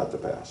because I'm not the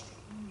pastor.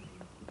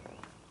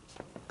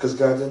 Because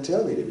God didn't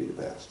tell me to be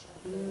the pastor.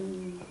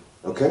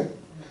 Okay?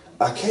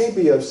 I can't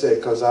be upset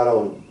because I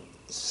don't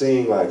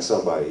sing like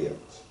somebody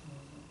else.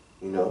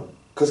 You know?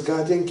 Because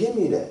God didn't give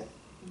me that.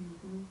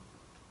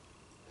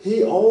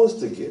 He owns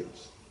the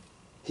gifts.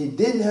 He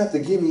didn't have to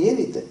give me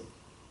anything.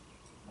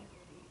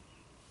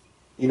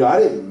 You know, I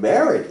didn't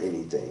merit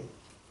anything.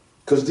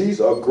 Because these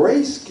are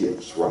grace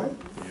gifts, right?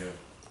 Yeah.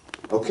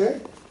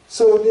 Okay?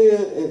 So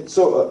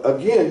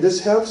again, this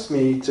helps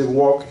me to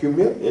walk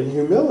in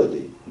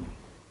humility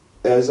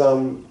as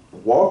I'm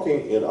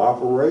walking in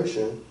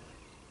operation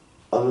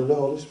under the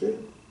Holy Spirit.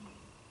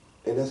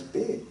 And that's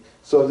big.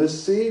 So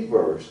this seed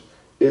verse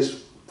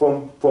is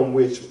from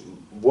which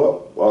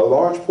what a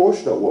large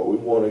portion of what we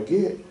want to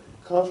get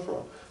comes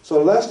from. So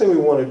the last thing we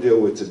want to deal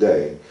with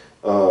today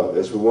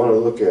is we want to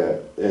look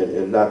at,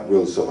 and not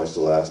really so much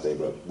the last thing,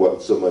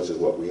 but so much as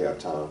what we have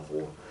time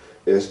for,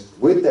 is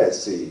with that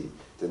seed,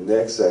 the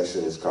next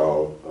section is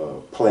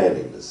called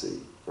planting the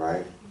seed,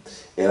 right?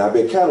 And I've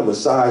been kind of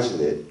massaging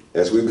it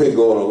as we've been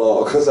going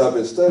along, because I've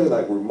been studying,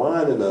 like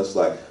reminding us,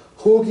 like,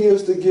 who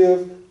gives the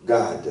gift?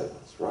 God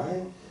does,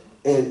 right?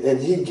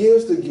 And he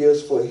gives the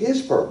gifts for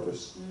his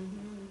purpose.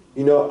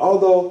 You know,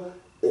 although,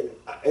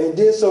 and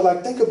then so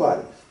like think about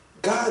it.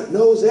 God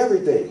knows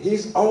everything.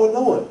 He's all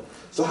knowing.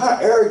 So how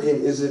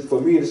arrogant is it for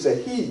me to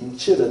say he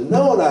should have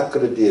known I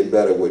could have did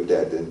better with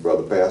that than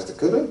Brother Pastor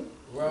could have?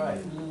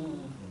 Right.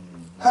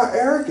 How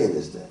arrogant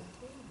is that?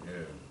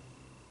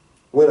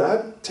 When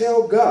I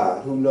tell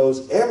God, who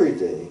knows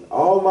everything,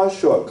 all my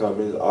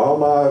shortcomings, all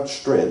my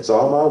strengths,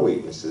 all my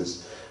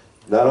weaknesses,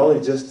 not only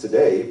just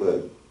today,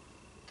 but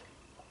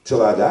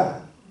till I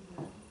die,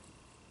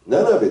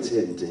 none of it's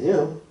hidden to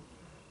him.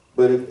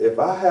 But if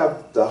I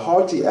have the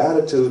haughty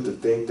attitude to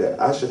think that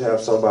I should have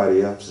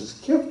somebody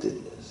else's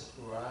giftedness,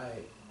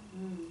 Right.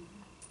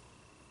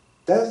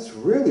 that's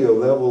really a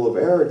level of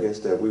arrogance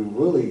that we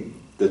really,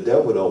 the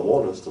devil don't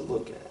want us to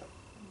look at.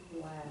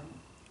 Wow.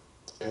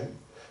 Okay?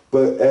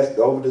 But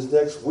over this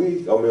next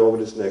week, over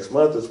this next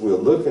month, as we're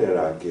looking at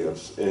our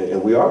gifts,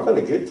 and we are going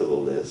to get to the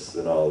list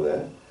and all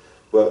that,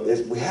 but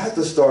we have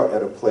to start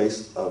at a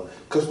place of,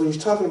 because when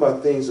you're talking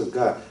about things of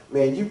God,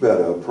 man, you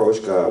better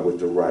approach God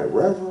with the right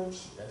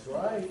reverence. That's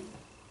right.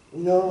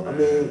 You know,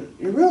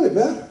 you really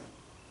better.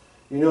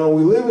 You know,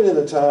 we're living in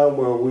a time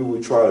where we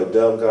would try to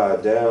dumb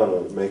God down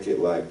or make it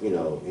like, he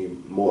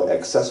more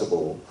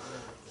accessible,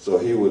 so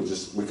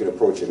we can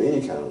approach him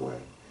any kind of way.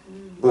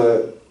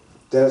 But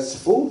that's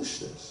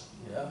foolishness.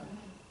 Yeah.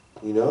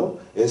 You know?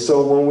 And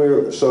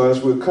so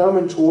as we're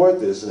coming toward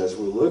this, and as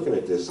we're looking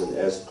at this, and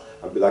as,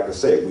 like I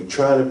said, we're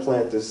trying to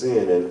plant this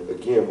in, and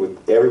again,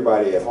 with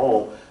everybody at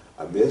home,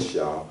 I miss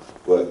y'all,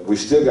 but we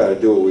still got to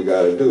do what we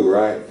got to do,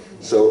 right?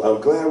 So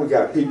I'm glad we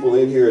got people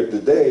in here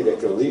today that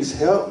can at least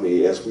help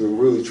me as we're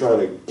really trying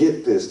to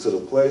get this to the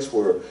place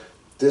where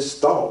this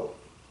thought,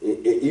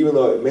 even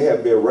though it may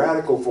have been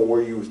radical from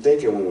where you were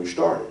thinking when we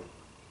started,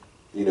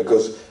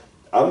 because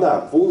I'm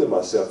not fooling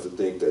myself to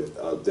think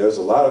that there's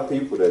a lot of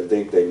people that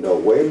think they know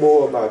way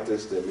more about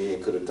this than me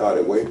and could have taught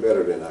it way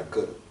better than I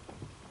could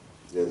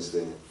have. You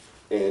understand?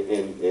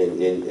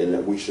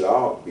 And we should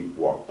all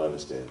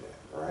understand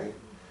that, right?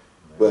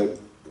 But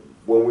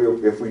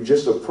if we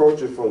just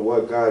approach it from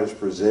what God is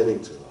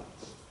presenting to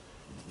us,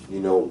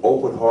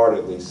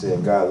 open-heartedly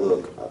saying, God,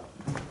 look,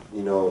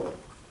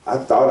 I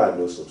thought I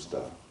knew some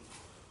stuff,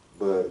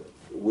 but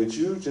would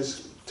you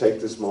just take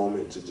this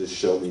moment to just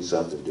show me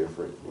something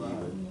different?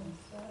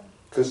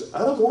 Because I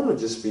don't want to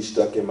just be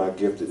stuck in my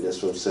giftedness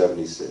from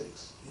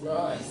 76.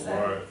 Right.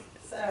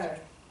 Sir.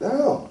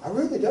 No, I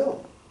really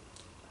don't.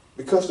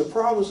 Because the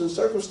problems and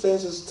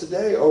circumstances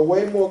today are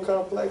way more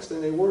complex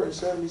than they were in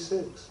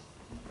 76.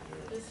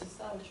 This is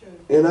so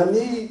true. And I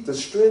need the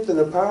strength and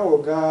the power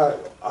of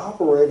God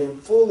operating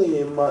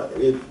fully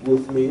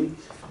with me,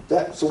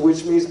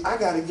 which means I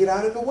got to get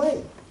out of the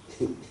way.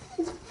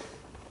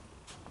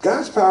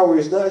 God's power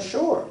is not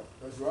short.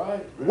 That's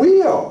right.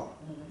 We are.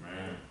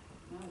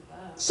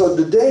 So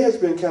the day has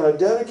been kind of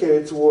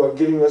dedicated toward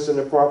getting us in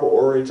the proper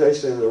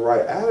orientation and the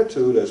right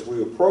attitude as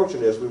we approach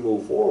and as we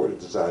move forward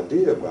with this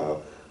idea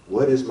about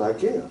what is my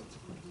gift.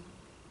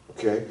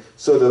 Okay?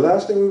 So the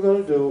last thing we're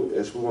going to do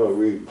is we're going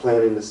to read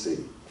Planting the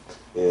Seed.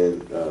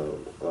 And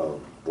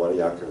one of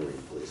y'all can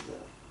read, please,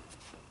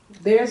 now.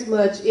 There's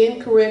much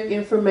incorrect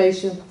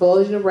information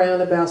floating around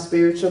about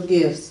spiritual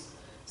gifts.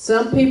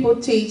 Some people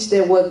teach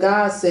that what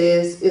God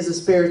says is a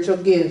spiritual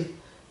gift.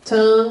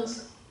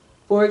 Tongues,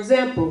 for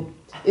example,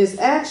 is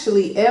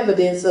actually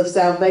evidence of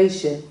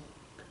salvation.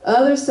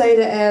 Others say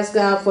to ask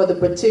God for the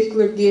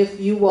particular gift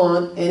you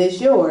want and it's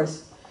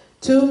yours.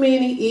 Too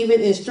many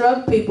even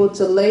instruct people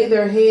to lay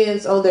their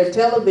hands on their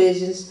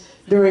televisions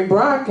during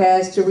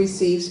broadcasts to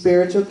receive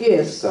spiritual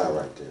gifts. Stop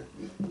right there.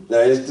 Now,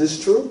 is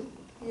this true?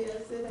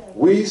 Yes, it is.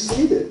 We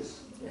see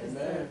this.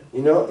 Amen.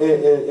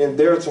 And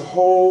there's a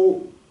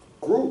whole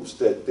groups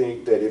that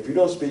think that if you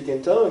don't speak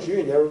in tongues, you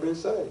ain't never been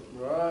saved.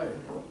 Right.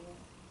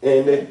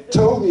 And they're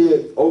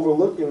totally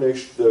overlooking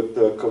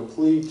the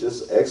complete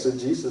just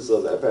exegesis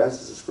of that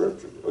passage of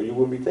Scripture. Or you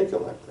wouldn't be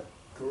thinking like that.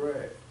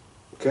 Correct.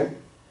 Okay?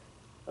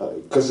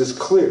 Because it's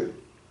clear.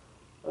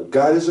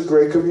 God is a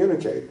great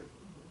communicator.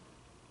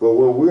 But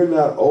when we're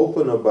not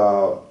open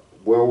about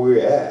where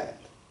we're at,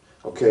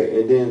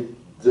 okay, and then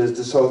there's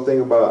this whole thing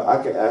about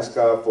I can ask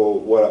God for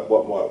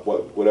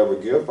whatever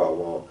gift I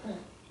want.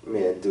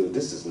 Man, dude,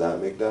 this is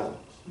not McDonald's.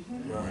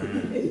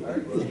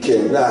 You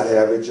cannot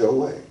have it your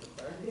way.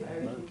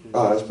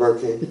 Oh, that's Burger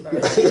King.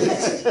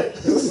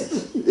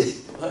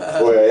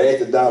 Well, it ain't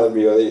the dollar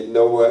meal.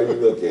 No way you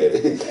look at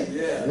it.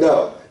 Yeah.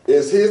 No,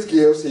 it's his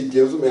gifts. He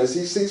gives them as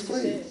he sees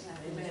fit.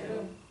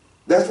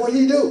 That's what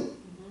he do.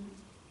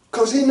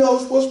 Because he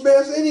knows what's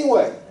best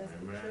anyway.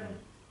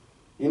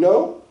 And,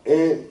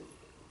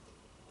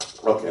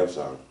 okay, I'm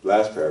sorry.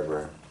 Last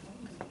paragraph.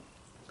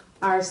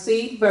 Our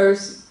seed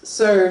verse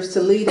serves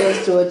to lead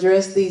us to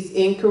address these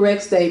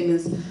incorrect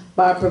statements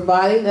by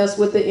providing us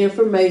with the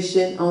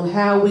information on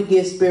how we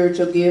get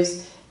spiritual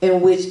gifts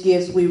and which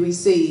gifts we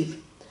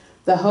receive.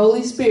 The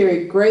Holy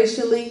Spirit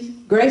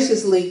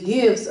graciously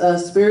gives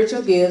us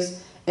spiritual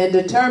gifts and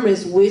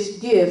determines which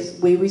gifts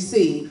we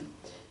receive.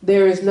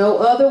 There is no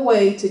other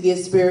way to get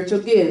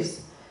spiritual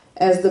gifts.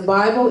 As the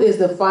Bible is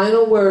the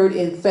final word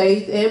in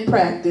faith and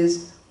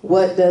practice,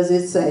 what does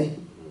it say?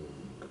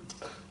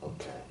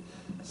 Okay,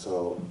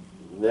 so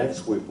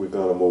next week we're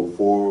going to move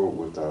forward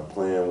with our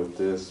plan with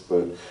this.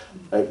 But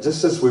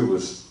just as we're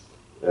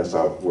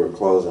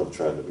closing, I'm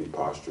trying to be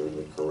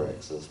posturally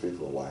correct since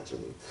people are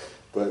watching me.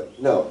 But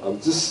no,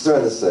 I'm just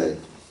trying to say,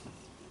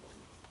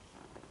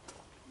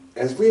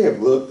 as we have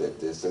looked at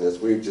this, and as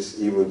we've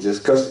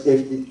because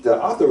the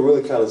author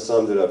really kind of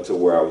summed it up to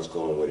where I was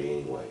going with it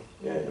anyway.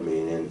 Yeah, I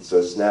mean, and so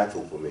it's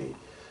natural for me.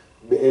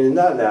 And it's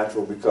not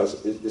natural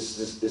because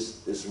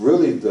it's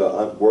really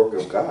the work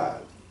of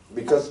God.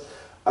 Because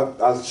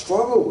I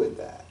struggle with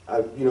that.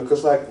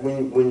 Because like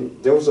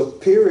when there was a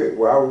period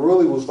where I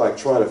really was like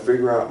trying to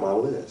figure out my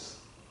list.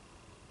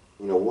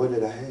 What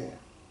did I have?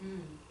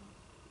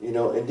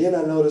 And then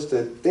I noticed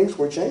that things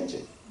were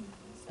changing.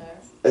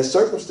 As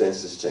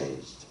circumstances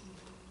changed.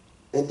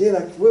 And then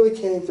I really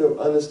came to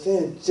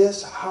understand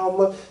just how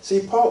much.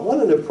 See,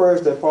 one of the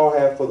prayers that Paul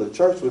had for the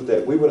church was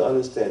that we would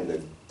understand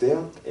the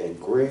depth and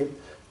breadth,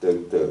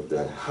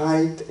 the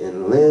height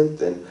and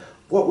length, and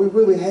what we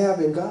really have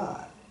in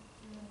God.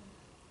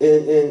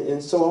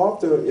 And so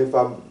often, if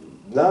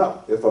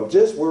I'm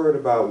just worried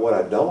about what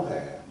I don't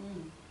have,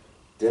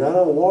 then I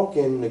don't walk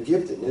in the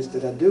giftedness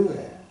that I do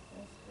have.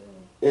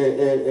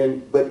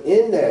 But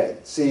in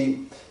that,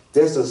 see,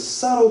 there's a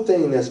subtle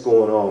thing that's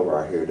going on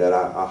right here that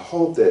I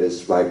hope that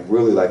it's like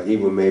really like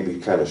even maybe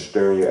kind of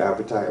stirring your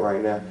appetite right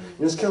now.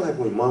 It's kind of like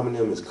when Mom and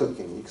them is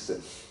cooking. You can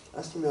say,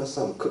 I smell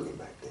something cooking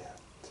back there.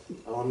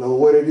 I don't know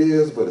what it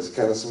is, but it's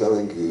kind of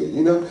smelling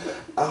good.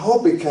 I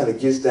hope it kind of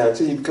gets down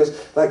to you because,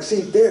 like,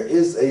 see, there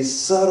is a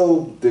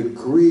subtle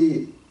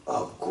degree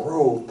of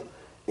growth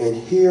in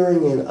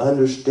hearing and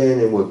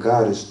understanding what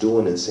God is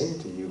doing and saying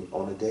to you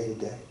on a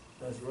day-to-day.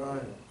 That's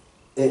right.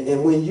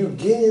 And when you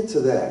get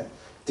into that,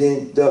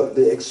 then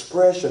the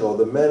expression or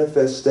the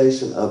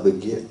manifestation of the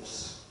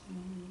gifts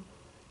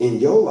in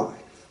your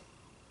life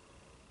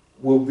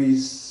will be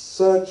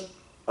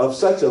of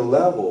such a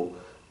level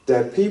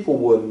that people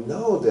will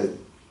know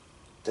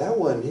that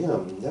wasn't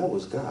him, that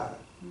was God.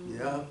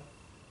 Yeah.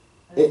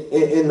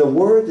 And the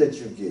word that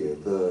you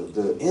give,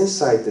 the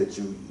insight that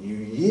you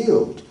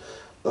yield,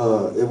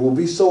 it will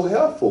be so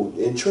helpful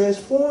in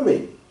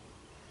transforming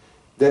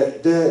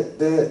that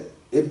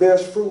it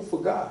bears fruit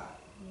for God.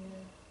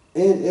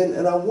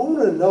 And I want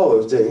to know,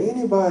 is there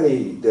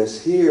anybody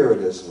that's here,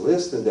 that's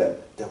listening,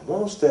 that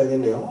wants that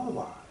in their own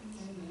lives?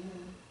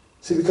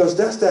 See, because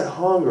that's that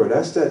hunger,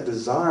 that's that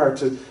desire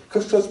to,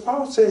 because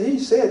Paul said, he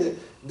said it,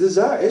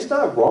 desire, it's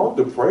not wrong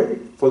to pray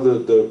for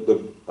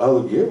the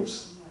other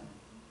gifts.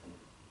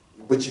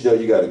 But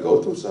you got to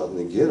go through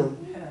something to get them.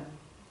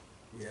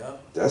 Yeah.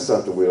 That's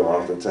something we don't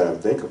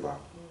oftentimes think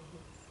about.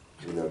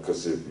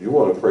 Because if you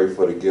want to pray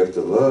for the gift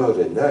of love,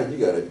 then now you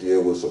got to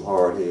deal with some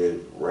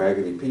hard-headed,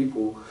 raggedy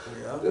people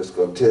that's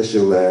going to test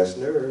your last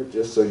nerve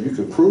just so you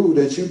can prove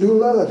that you do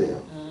love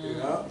them.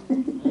 Yeah.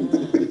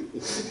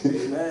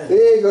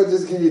 They ain't going to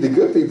just give you the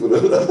good people to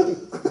love.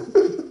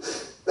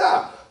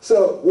 Nah.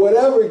 So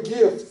whatever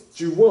gift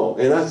you want,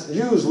 and I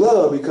use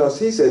love because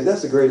he said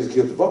that's the greatest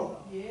gift of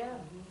all. Yeah.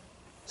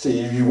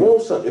 See, if you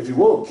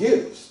want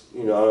gifts,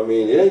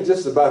 it ain't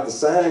just about the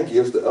sign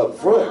gifts, the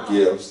upfront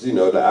gifts,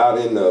 the out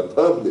in the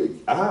public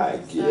eye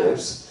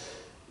gifts.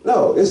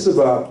 No, it's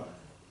about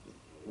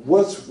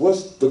what's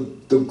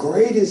the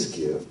greatest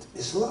gift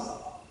is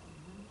love.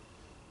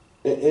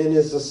 And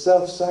it's a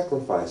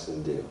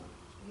self-sacrificing deal.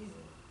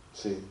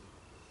 See?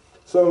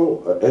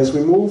 So as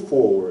we move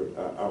forward,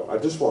 I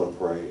just want to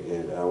pray,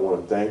 and I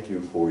want to thank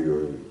you for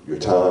your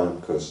time,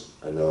 because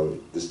I know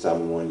this time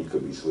of morning you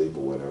could be asleep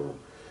or whatever.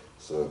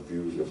 So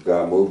if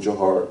God moved your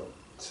heart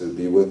to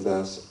be with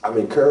us, I'm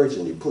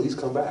encouraging you, please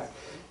come back.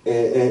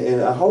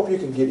 And I hope you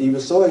can get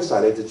even so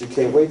excited that you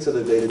can't wait till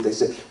the day that they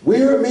say,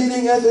 we're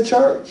meeting at the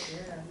church.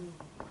 Yeah.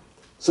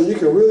 So you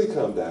can really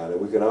come down and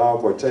we can all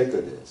partake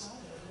of this.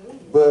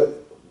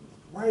 But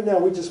right now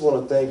we just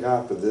want to thank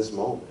God for this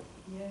moment.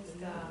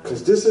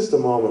 Because this is the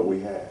moment we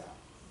have.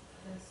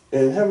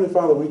 And Heavenly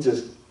Father, we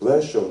just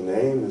bless your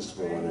name this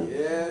morning.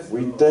 Yes,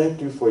 we Lord.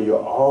 Thank you for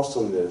your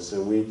awesomeness,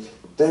 and we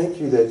thank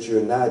you that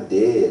you're not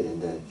dead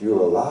and that you're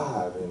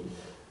alive. And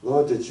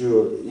Lord, that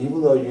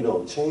even though you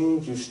don't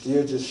change, you're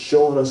still just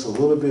showing us a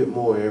little bit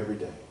more every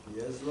day.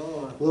 Yes,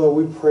 Lord.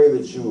 Lord, we pray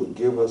that you would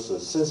give us a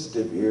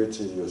sensitive ear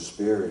to your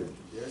Spirit.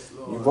 Yes,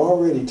 Lord. You've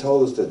already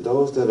told us that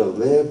those that are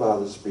led by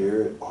the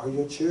Spirit are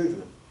your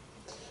children.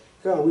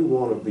 God, we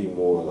want to be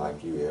more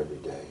like you every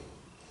day.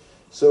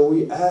 So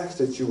we ask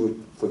that you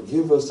would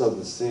forgive us of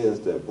the sins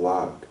that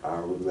block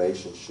our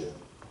relationship.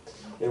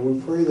 And we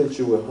pray that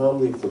you would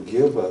humbly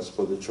forgive us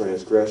for the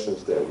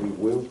transgressions that we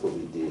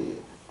willfully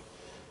did.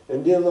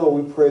 And then,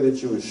 Lord, we pray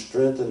that you would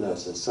strengthen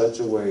us in such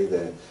a way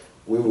that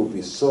we will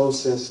be so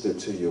sensitive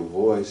to your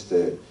voice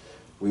that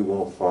we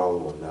won't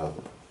follow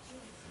another.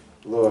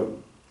 Lord,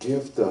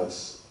 gift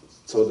us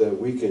so that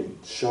we can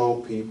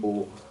show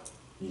people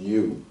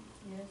you.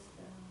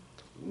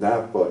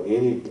 Not for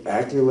any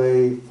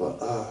accolade for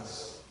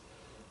us,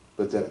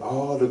 but that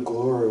all the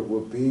glory will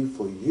be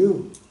for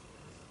you.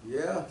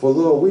 Yeah. For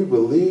Lord, we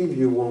believe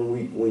you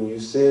when you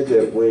said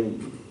that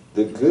when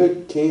the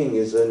good king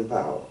is in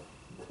power,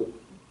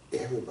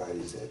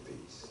 everybody's at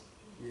peace.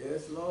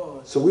 Yes,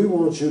 Lord. So we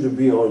want you to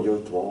be on your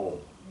throne.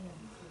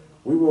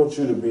 We want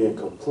you to be in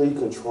complete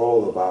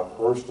control of our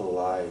personal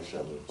lives,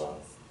 Heavenly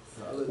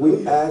Father. We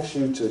Hallelujah. ask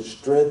you to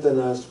strengthen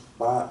us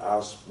by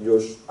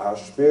our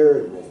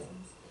spirit, man,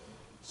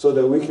 so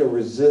that we can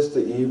resist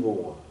the evil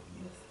one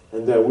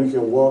and that we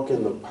can walk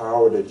in the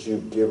power that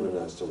you've given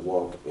us to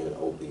walk in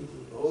obedience.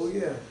 Oh,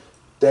 yeah.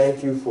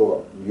 Thank you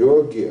for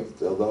your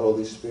gift of the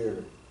Holy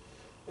Spirit,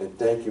 and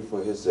thank you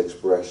for his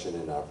expression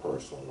in our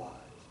personal lives.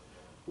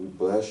 We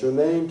bless your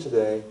name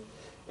today,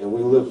 and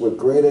we look with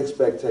great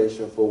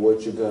expectation for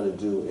what you're going to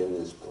do in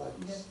this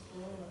place.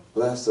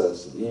 Bless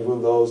us,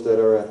 even those that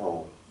are at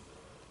home.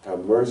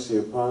 Have mercy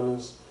upon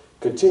us.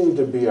 Continue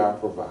to be our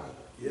provider.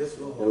 Yes,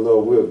 Lord. And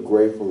Lord, we'll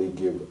gratefully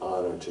give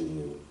honor to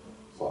you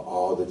for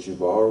all that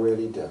you've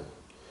already done.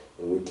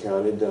 And we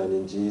count it done.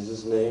 In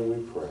Jesus' name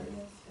we pray.